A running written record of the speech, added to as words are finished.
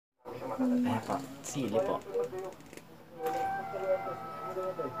Ayan po, sili po.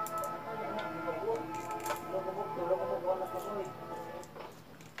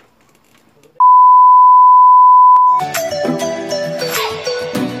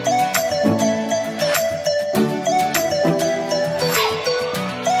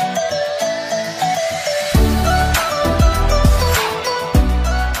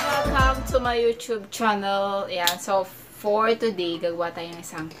 Welcome to my YouTube channel. Ayan, so for today, gagawa tayo ng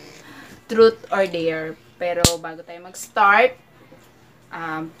isang truth or dare. Pero bago tayo mag-start,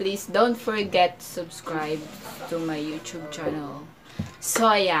 please don't forget to subscribe to my YouTube channel. So,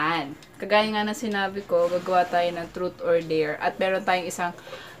 ayan. Kagaya nga na sinabi ko, gagawa tayo ng truth or dare. At meron tayong isang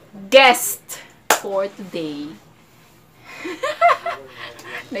guest for today.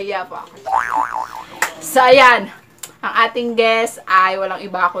 Naiya pa ako. So, ayan. Ang ating guest ay walang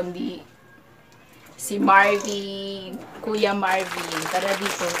iba kundi si Marvin. Kuya Marvin. Tara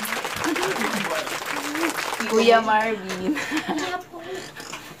dito. Kuya Marvin.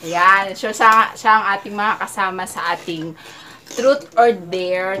 Ayan. So, siya ang ating mga kasama sa ating Truth or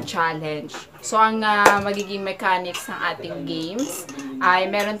Dare Challenge. So, ang magiging mechanics ng ating games ay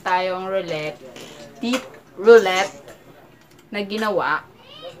meron tayong roulette, deep roulette na ginawa.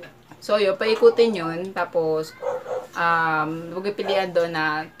 So, yun, paikutin yun. Tapos, magpipilian doon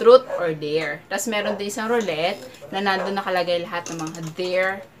na truth or dare. Tapos, meron din isang roulette na nandun nakalagay lahat ng mga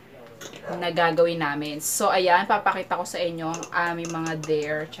dare na gagawin namin. So, ayan, papakita ko sa inyo ang aming mga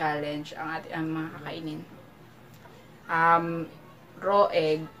dare challenge, ang mga kakainin. Raw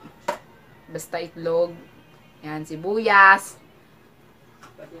egg, basta itlog, yan, sibuyas,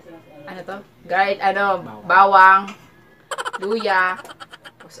 ano to? Bawang, luya,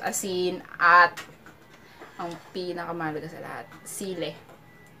 asin, at ang pinakamahalaga sa lahat, sili.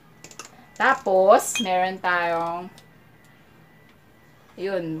 Tapos, meron tayong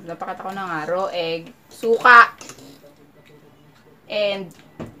yun, napakita ko na nga, raw egg, suka, and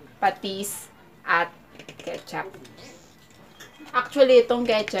patis, at ketchup. Actually, itong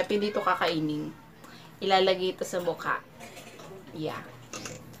ketchup, hindi ito kakainin. Ilalagay ito sa mukha. Yeah.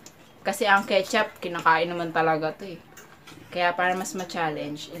 Kasi ang ketchup, kinakain naman talaga ito eh. Kaya para mas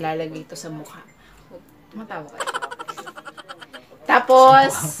ma-challenge, ilalagay ito sa mukha. Matawa kayo.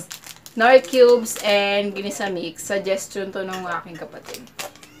 Tapos, Nor cubes and ginisa mix. Suggestion to ng aking kapatid.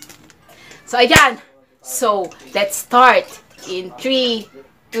 So, ayan. So, let's start in 3,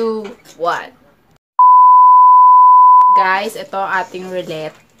 2, 1. Guys, ito ang ating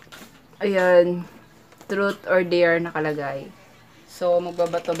roulette. Ayan. Truth or dare nakalagay. So,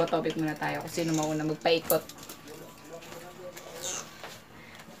 magbabato-batopik muna tayo kung sino mauna magpaikot.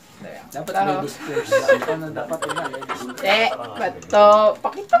 Dapat ladies first. Dapat una, ladies first. Bato.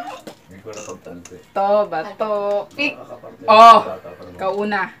 Pakita mo. Ito, bato. Pick. Oh,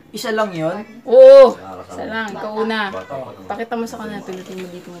 kauna. Isa lang yun? Oo. Isa lang, kauna. Pakita mo sa kanila. Pinutin mo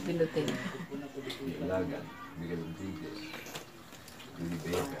dito mo pinutin.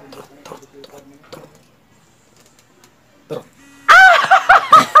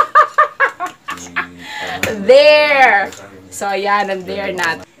 There! So, ayan, ang dare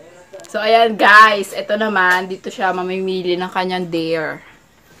natin. So, ayan guys, ito naman, dito siya mamimili ng kanyang dare.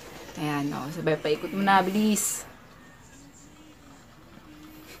 Ayan, o, sabay paikot mo na, bilis.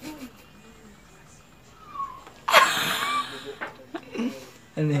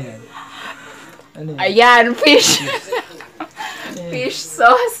 Ano yan? Ano yan? Ayan, fish. Fish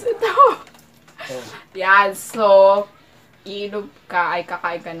sauce. Ito. Yan, so, iinom ka, ay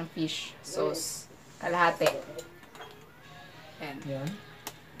kakain ka ng fish sauce. Kalahati. Ayan. Yan.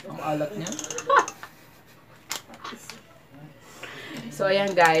 Ang alat niya. So,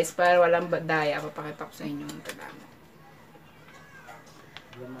 ayan guys, para walang daya, papakita ko sa inyo ang tadama.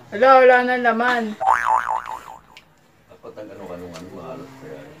 Wala na laman. Dapat ang ano-ano maalat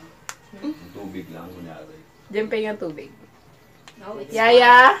kaya. Tubig lang, kunyari. Diyan pa yung tubig. No, it's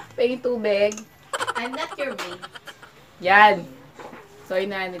Yaya, pahing tubig. I'm not your maid. Yan. So,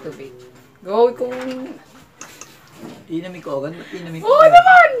 inaan yung tubig. Go kung... Inamig ko agad. Ba't inamig ko Oo agad?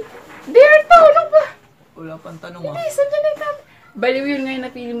 naman! Dare to! Ano ba? Wala pang tanong Hindi, ah. saan dyan ito? Baliw yun ngayon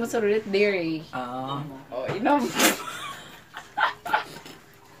napili mo sa roulette. Dare eh. Ah. Oh, inom.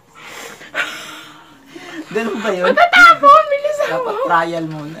 Ganun ba yun? Matatapon! Bilis ako! Dapat trial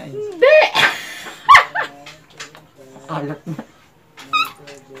muna eh. Hindi! Alat na.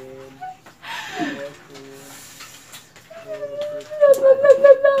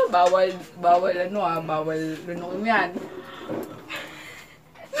 Bawal ano bawal lunokin yan.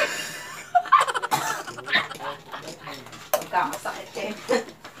 Magkakasakit eh.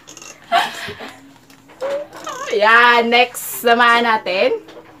 Ayan, next naman natin.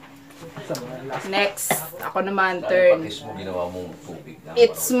 Next, ako naman, Dahil turn. patis mo ginawa mong tubig lang.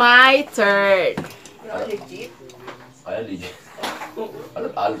 It's my turn. Kaya legit.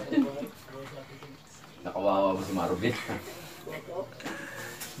 Alot-alot. Nakawawa mo si Marvin.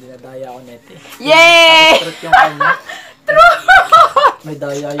 Dinadaya ako net eh. Yay! Trot yung kanya. May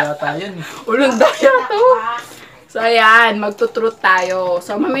daya yata yun eh. Ulang daya to. So, ayan. Magtutrut tayo.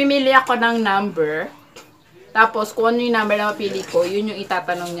 So, mamimili ako ng number. Tapos, kung ano yung number na mapili ko, yun yung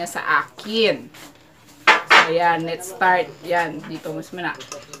itatanong niya sa akin. So, ayan. Let's start. Yan. Dito, mas muna.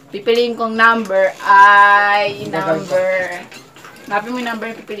 Pipiliin kong number ay number. Napin mo yung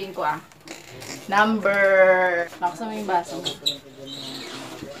number yung pipiliin ko ah. Number. Nakasama yung baso.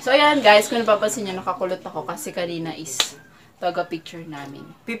 So, ayan guys. Kung napapansin nyo, nakakulot ako kasi kanina is taga-picture namin.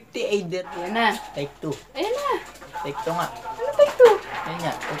 58 dit. Ayan na. Take 2. Ayan na. Take 2 nga. Ano take two? Ayan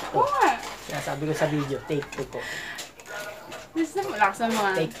nga, take 2. Oo nga. Sinasabi ko sa video, take 2 po. Gusto mo, laksan mo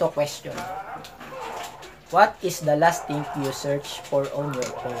nga. Take 2 question. What is the last thing you search for on your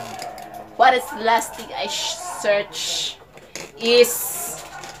phone? What is the last thing I search is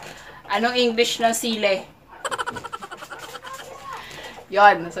anong English ng sile?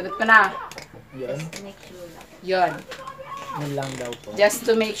 Yon, nasagot ko na. Yun. Yon. Yun lang daw po. Just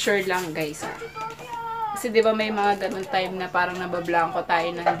to make sure lang guys ha. Kasi di ba may mga ganun time na parang nabablanko tayo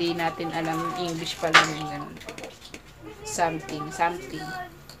na hindi natin alam English pa lang yung ganun. Something.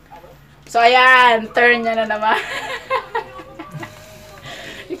 So ayan, turn niya na naman.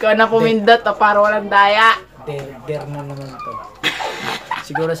 Ikaw na pumindot o para walang daya. Dare na naman to.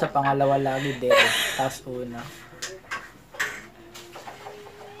 Siguro sa pangalawa lagi dare. Tapos una.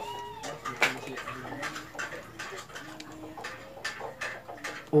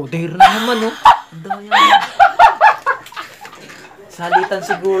 Oh, dare na naman oh. Daya na. Salitan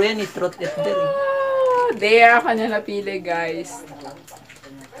siguro yan, truth at dare. Dare ka niya napili guys.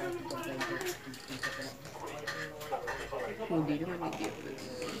 Hindi naman hindi.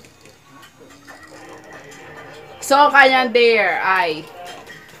 So, kanyang dare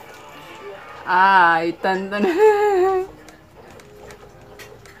ay tanda na.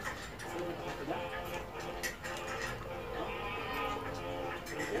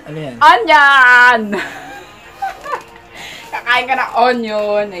 Ano yan? Onion! Kakain ka ng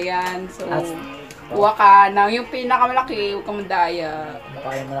onion. Ayan. So, kuha ka ng yung pinakamalaki. Huwag ka mandaya.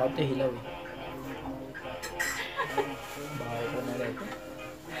 Makaya mo na ako ito, hilaw eh. Bakit ko na rin ito?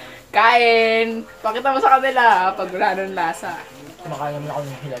 Kain! Pakita mo sa kanila pag wala nung lasa. Makaya mo na ako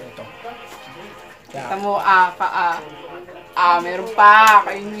ng hilaw ito. Kita mo, meron pa.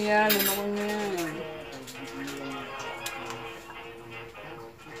 Kain mo yan. Ano ko yan.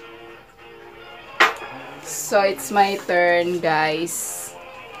 So, it's my turn, guys.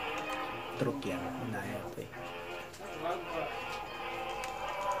 Truth yan. Unaya ito eh.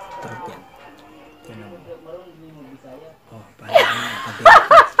 Truth yan. Tignan mo. Oh, parang nakabit.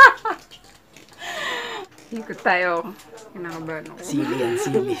 Ikot tayo. Kinakabahan ako. Sili yan,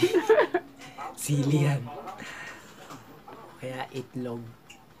 sili. Sili yan. Kaya itlog.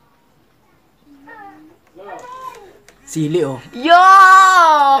 Sili oh.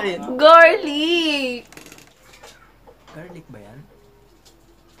 Yuck! Garlic! Garlic ba yan?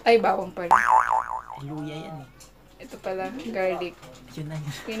 Ay, bawang pala. Luya yan eh. Ito pala, garlic. Yun na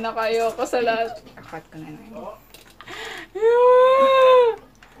yun. Pinakayo ko sa lahat. Akat ko na yun.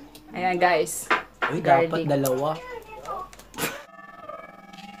 Ayan, guys. Uy, Garlic. dapat dalawa.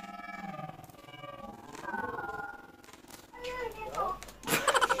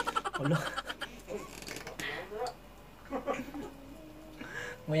 Ulo.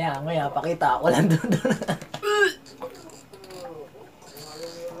 Nguya, pakita. Walang doon.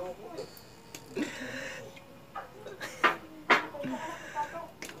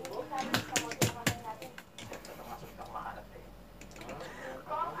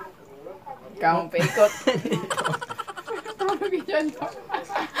 Ikaw ang paikot. Tawagin dyan to.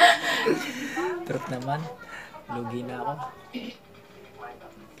 Truth naman. Lugi na ako.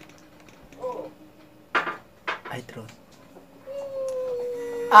 Ay, truth.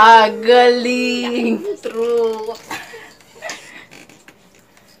 Galing! Truth.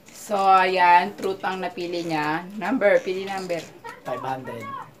 So, ayan. Truth ang napili niya. Number. Pili number. 500.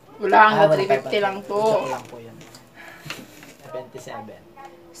 Wala hanggang wala, 350 lang to. Joke lang po yun. 77.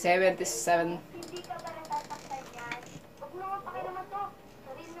 77.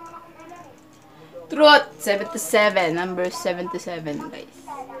 Truth. 77. Number 77, guys.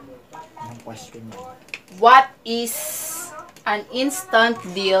 Anong question yun? What is an instant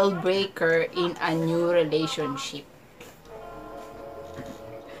deal breaker in a new relationship?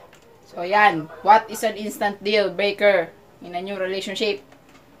 So, yan. What is an instant deal breaker in a new relationship?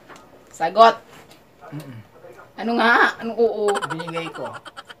 Sagot. Ano nga? Anong oo? Binigay ko.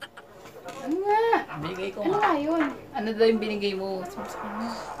 Ano nga? Binigay ko Ano nga. nga yun? Ano daw yung binigay mo?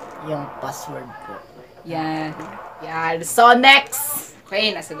 Yung password ko. Yan. Yan. So, next. Okay,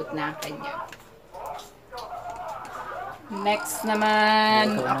 nasagot na ang kanya. Next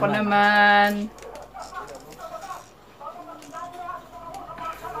naman. Ikaw Ako naman. naman.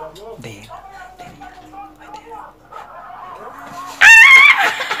 There.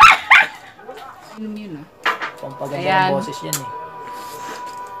 Inom yun, ah. Pampaganda Ayan. ng boses yan eh.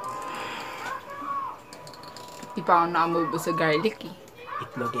 Di pa ako nakamubo sa garlic, eh.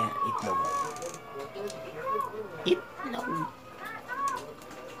 Itlog yan. Itlog. Itlog.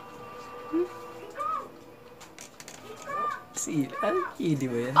 Hindi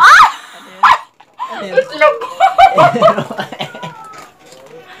ba yan? Ano yan? Itlog!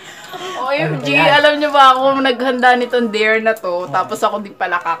 OMG, alam niyo ba ako naghanda nitong dare na to, tapos ako di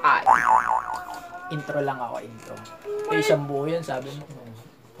pala kakain. Intro lang ako, intro. Eh, isang buo yun, sabi mo.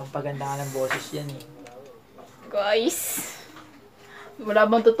 Pampaganda ka ng boses yan eh. Guys, wala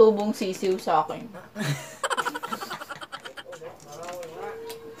bang tutubong sisiw sa akin?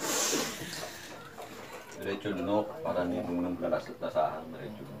 Diretso lunok, para nitong ng kalas at lasahan.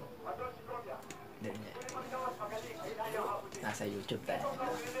 Diretso lunok. Ganyan. Nasa YouTube tayo.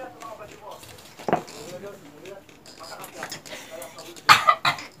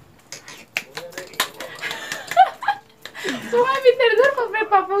 So, nga, Peter, pag may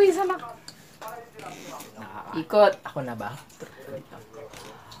papawisan ako. Ikot. Ako na ba?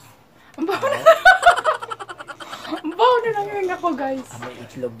 Ang baho na. Ang baho na lang ako, guys. May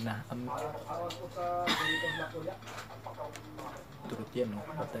itlog na. Truth yan, no?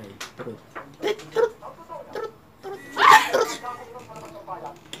 Patay. Truth.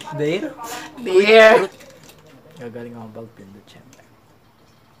 There? There. Gagaling ako pag-pindot, syempre.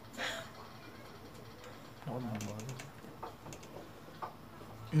 Ako mga bago.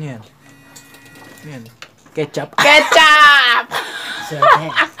 Ano yan? Ano yan? Ketchup. Ketchup! Serte.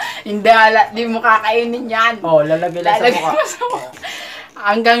 Di mo kakainin yan. Oh, lalagay lang sa Lalagay mukha. mo sa mukha.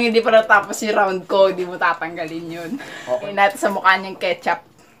 Hanggang hindi pa natapos yung round ko, di mo tatanggalin yun. Okay. Natin sa mukha niyang ketchup.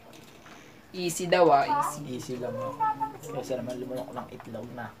 Easy daw, ah. Easy. Easy lang mo. Kaysa naman lumunok ng itlog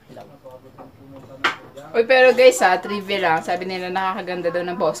na. Hilaw. Uy, pero guys, trivia lang. Sabi nila nakakaganda daw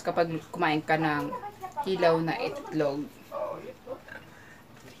ng boss kapag kumain ka ng hilaw na itlog.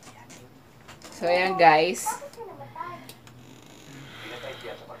 So, ayan guys.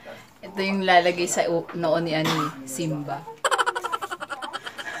 Ito yung lalagay sa noon ni Simba.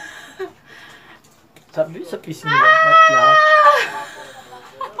 Sabi sa piece nila, matlap.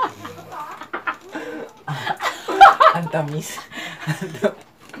 Ang tamis.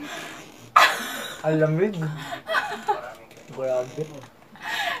 Ang lamig. Grabe.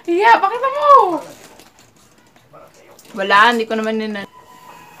 Yeah, pakita mo! Wala, hindi ko naman nina...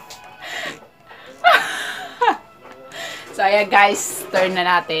 So, ayan guys, turn na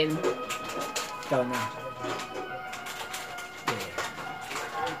natin. Ikaw na.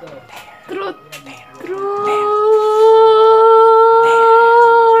 Truth!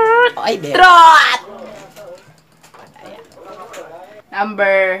 Truth! Ay, there. Truth! Ayan.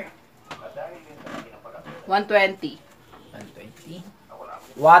 Number 120. 120.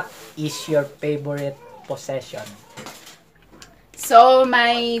 What is your favorite possession? So,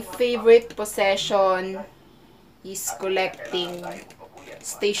 my favorite possession is collecting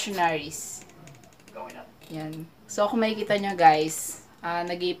stationaries. Yan. So, kung makikita nyo guys,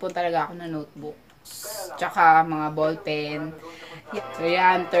 nag-iipon talaga ako ng notebook. Tsaka mga ballpen. So,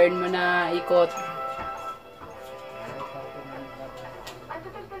 yan. Turn mo na. Ikot.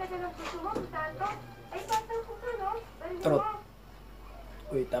 Truth.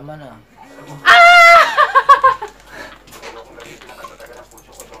 Uy, tama na.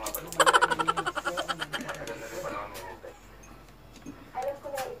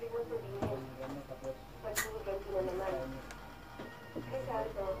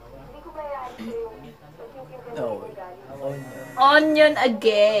 Oh, Onion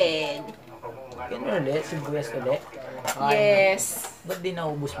again. yan ulit, sibuyas ulit. Yes. Ba't di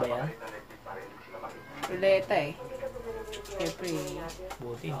naubos ba yan? Roulette eh. Siyempre.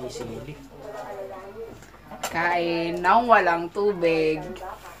 Buti, hindi sili. Kain ng walang tubig.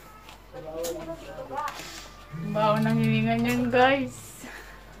 Bawa nang hiningan yan, guys.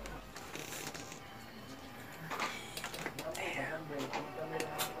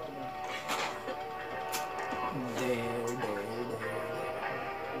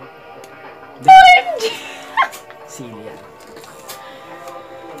 Sili yan.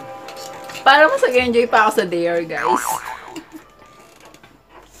 Para mas nag-enjoy pa ako sa dare, guys.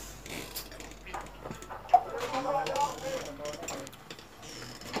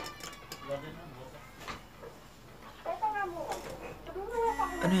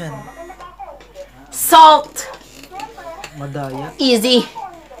 Ano yan? Salt! Madaya. Easy.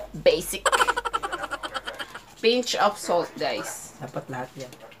 Basic. Pinch of salt, guys. Dapat lahat yan.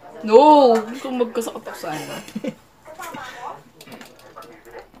 No! Kung magkasakot ako sana.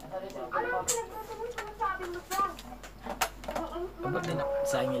 Abot din ako.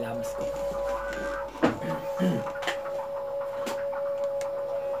 Sayang ilamas ko.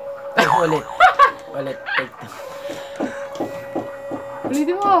 Ay, ulit. Ulit. Take two.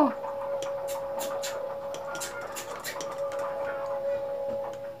 Ulitin mo.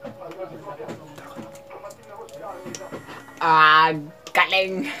 Ah,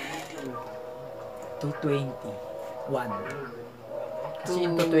 galing. 220. 1. Kasi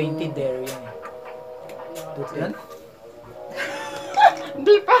yung 220, there yun eh. 220?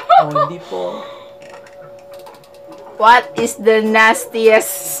 Hindi pa. Oh, hindi po. What is the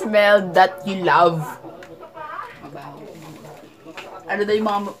nastiest smell that you love? Mabaho. Ano daw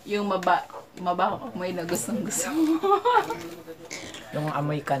yung mabaho amoy na gustong gusto mo? Yung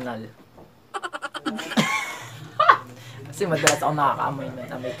amoy kanal. Kasi madalas ako nakakaamoy ng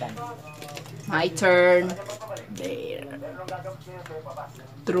amoy kanal. My turn. There.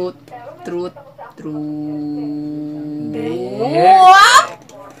 Truth. There. What?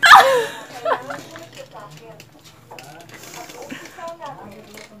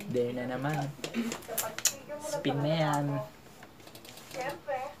 There na naman. Spin na yan.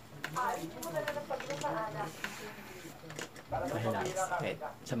 Relax. Wait,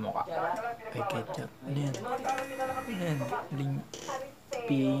 sa mukha. Ay, ketchup. Ano yan? Ano yan?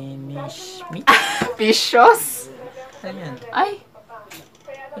 Finish me? Vicious. Ano yan? Ay.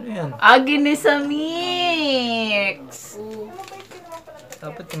 Ano yan? Agin sa mix.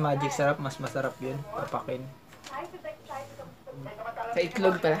 Dapat yung magic sarap, mas masarap yun. Papakin. Sa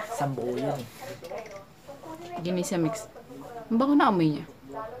itlog pala. Sambuo yun eh. Ginisa mix. Ang bago na amoy niya.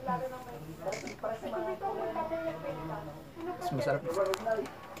 Mas masarap.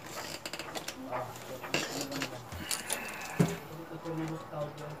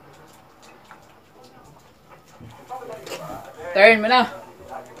 Turn mo na.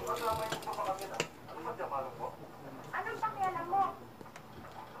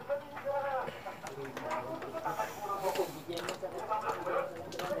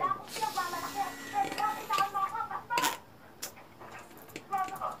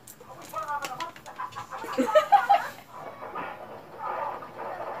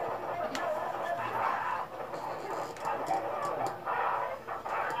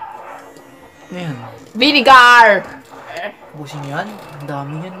 Ano yan? Vinegar! Busin yan? Ang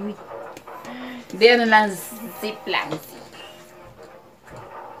dami yan, uy. Hindi, ano lang, zip lang. Zip.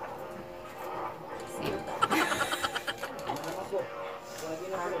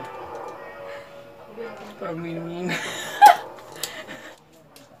 Parang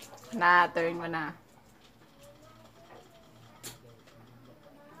na, turn mo na.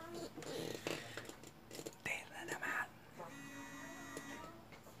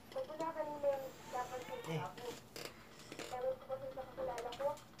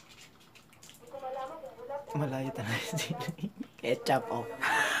 Malayo talaga si ketchup, oh.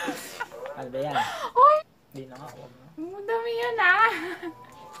 Ano ba yan? Oy! Hindi na nga, huwag na. Ang dami yan ah!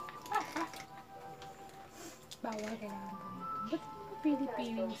 Bawal kailangan gawin. Ba't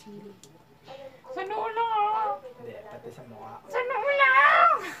pili-pili yung sili? Sa noo lang ah! Hindi, pati sa mukha. Sa noo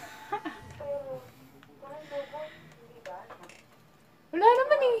lang! Wala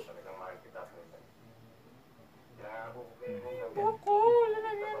naman eh. Ako, wala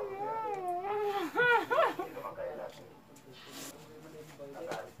na yan.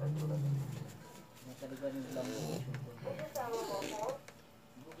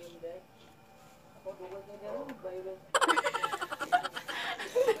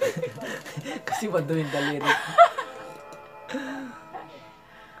 Kasi madumi yung daliri.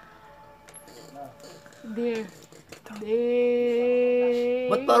 There. There.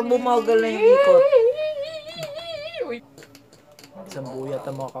 Ba't parang bumagal na yung ikot? Uy. Isang buyat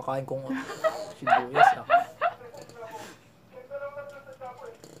ang mga kakain kong sibuyas, ah.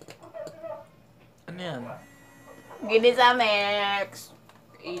 Ano yan? Ginisa mix.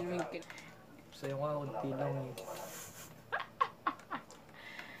 Sa'yo nga, unti lang eh.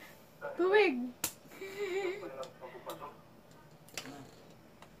 Tuwig.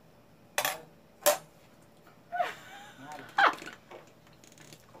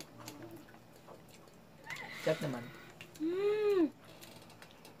 Chat naman.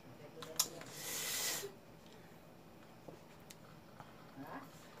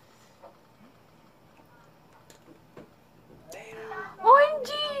 OMG!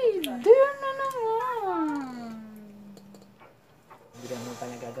 Doon na naman. Bigyan mo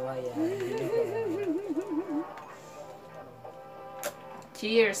talaga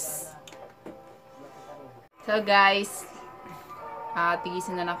Cheers! So guys,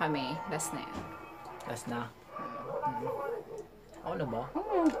 tigisan na lang kami. Last na yan. Last na. Ako na ba?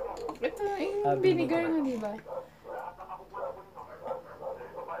 Ito, yung vinegar na, di ba?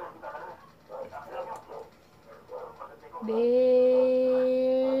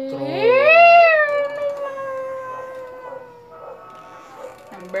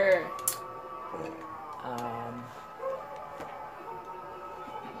 Number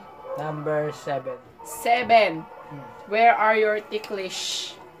Number 7. 7. Where are your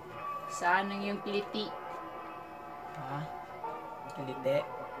ticklish? Saan ang yung kiliti? Ha? Kilite.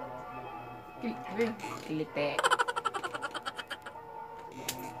 Kilite.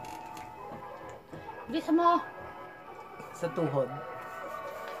 Bilisan mo! Sa tuhod.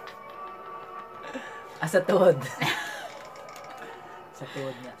 Sa tuhod. Sa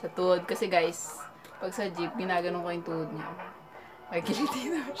tuhod niya. Sa tuhod. Kasi guys, pag sa jeep, ginaganon ko yung tuhod niya. Ay, kiliti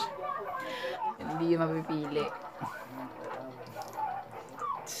na siya. Hindi yung mapipili.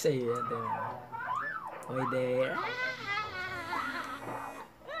 Sa'yo yan. Hoy there.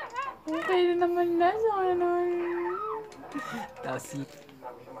 Okay na naman na. Saka naman. Tapos sili.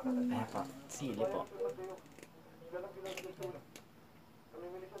 Ayan po. Sili po.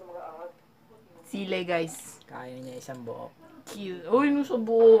 Sile guys. Kaya niya isang buo. Cute. Uy, no sa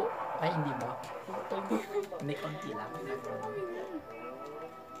buo. Ay, hindi ba? Hindi, konti lang.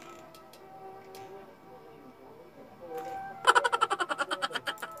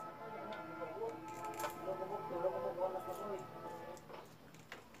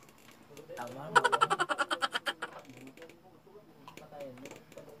 Tama mo.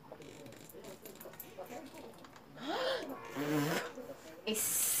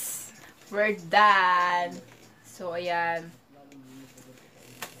 We're done. So, ayan.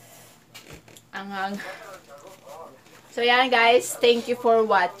 So, ayan guys. Thank you for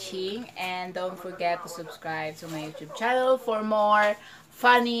watching. And don't forget to subscribe to my YouTube channel for more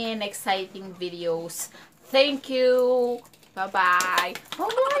funny and exciting videos. Thank you. Bye-bye.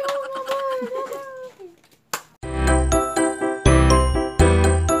 Bye-bye. Bye-bye.